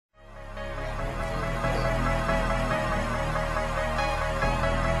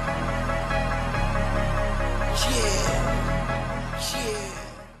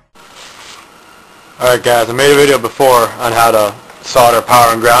Alright guys, I made a video before on how to solder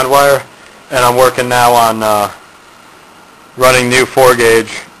power and ground wire, and I'm working now on running new 4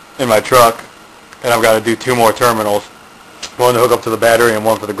 gauge in my truck, and I've got to do 2 more terminals, one to hook up to the battery and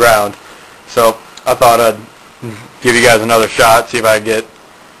one for the ground. So I thought I'd give you guys another shot, see if I can get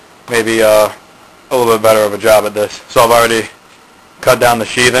maybe a little bit better of a job at this. So I've already cut down the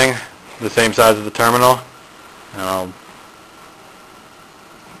sheathing, the same size as the terminal, and I'll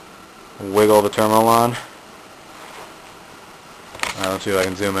wiggle the terminal on. Let's see if I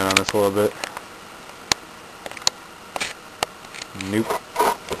can zoom in on this a little bit. Nope.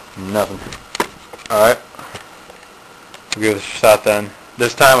 Nothing. Alright. We'll give this a shot then.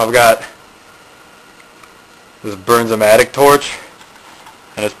 This time I've got this Burns-O-Matic torch,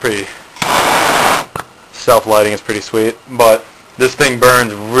 and it's pretty self-lighting, it's pretty sweet, but this thing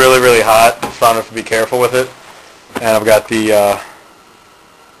burns really, really hot, so I have to be careful with it. And I've got the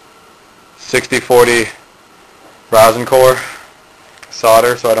 6040 rosin core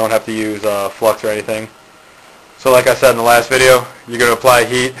solder, so I don't have to use flux or anything. So like I said in the last video, you're going to apply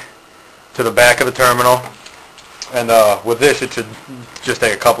heat to the back of the terminal, and with this it should just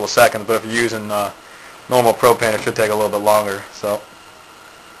take a couple of seconds, but if you're using normal propane it should take a little bit longer. So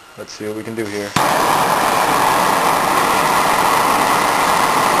let's see what we can do here.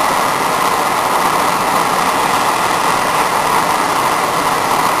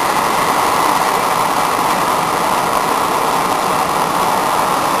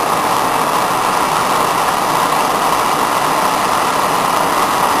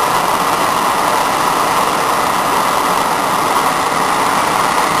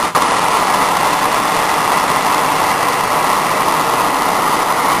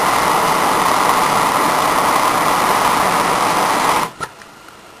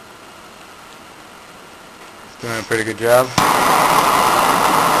 Doing a pretty good job.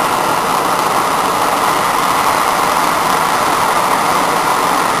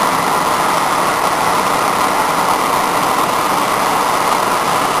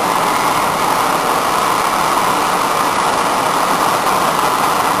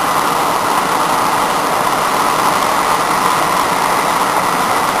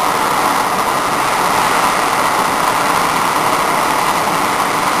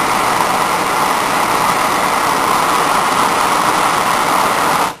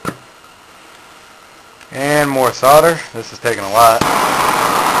 And more solder. This is taking a lot.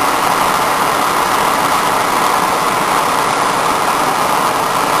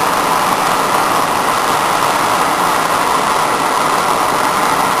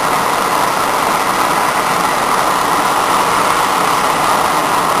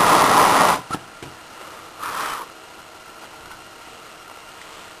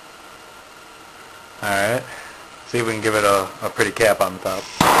 Alright, see if we can give it a pretty cap on the top.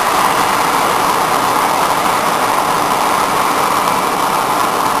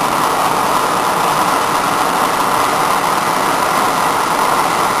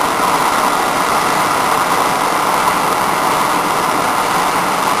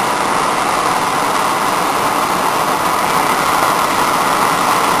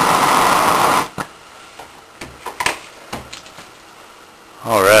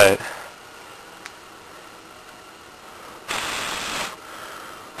 Alright.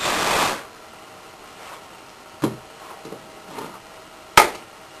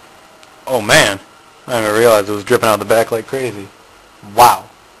 Oh man, I didn't even realize it was dripping out the back like crazy. Wow.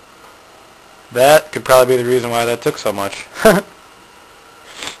 That could probably be the reason why that took so much.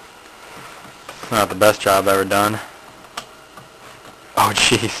 Not the best job ever done. Oh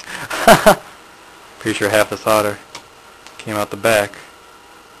jeez. Pretty sure half the solder came out the back.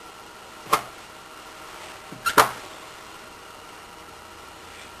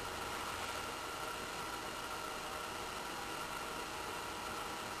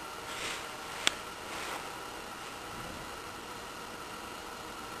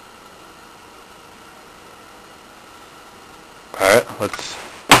 Alright, let's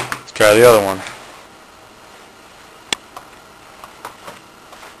try the other one.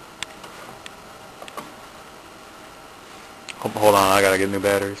 Hold on, I gotta get new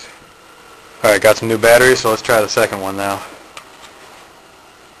batteries. Alright, got some new batteries, so let's try the second one now.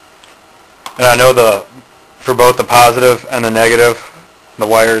 And I know for both the positive and the negative, the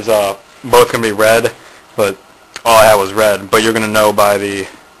wires both can be red, but all I had was red. But you're gonna know by the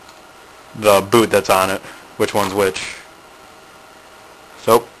boot that's on it which one's which.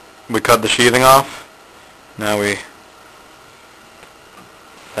 So we cut the sheathing off. Now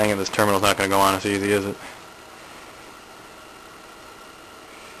dang it, this terminal's not going to go on as easy, is it?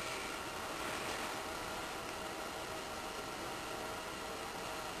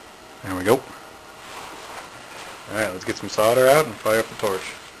 There we go. Alright, let's get some solder out and fire up the torch.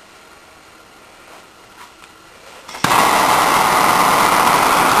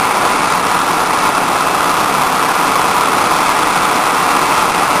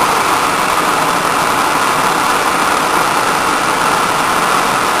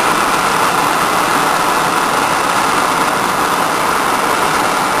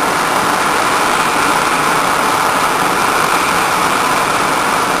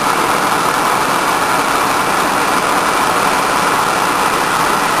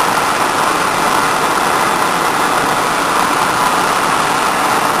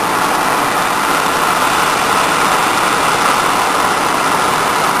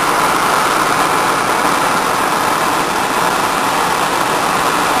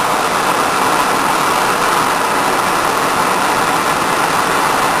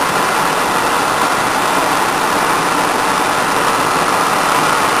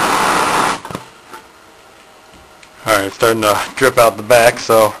 Alright, it's starting to drip out the back,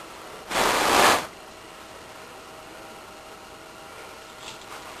 so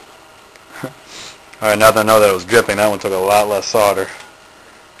alright, now that I know that it was dripping, that one took a lot less solder.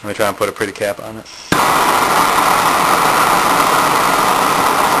 Let me try and put a pretty cap on it.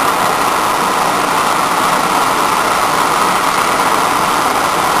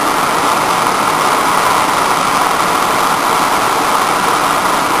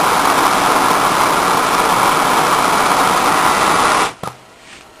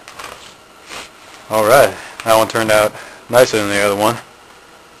 Alright, that one turned out nicer than the other one,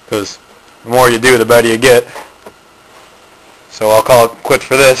 because the more you do, the better you get. So I'll call it quits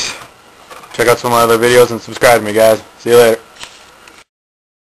for this. Check out some of my other videos and subscribe to me, guys. See you later.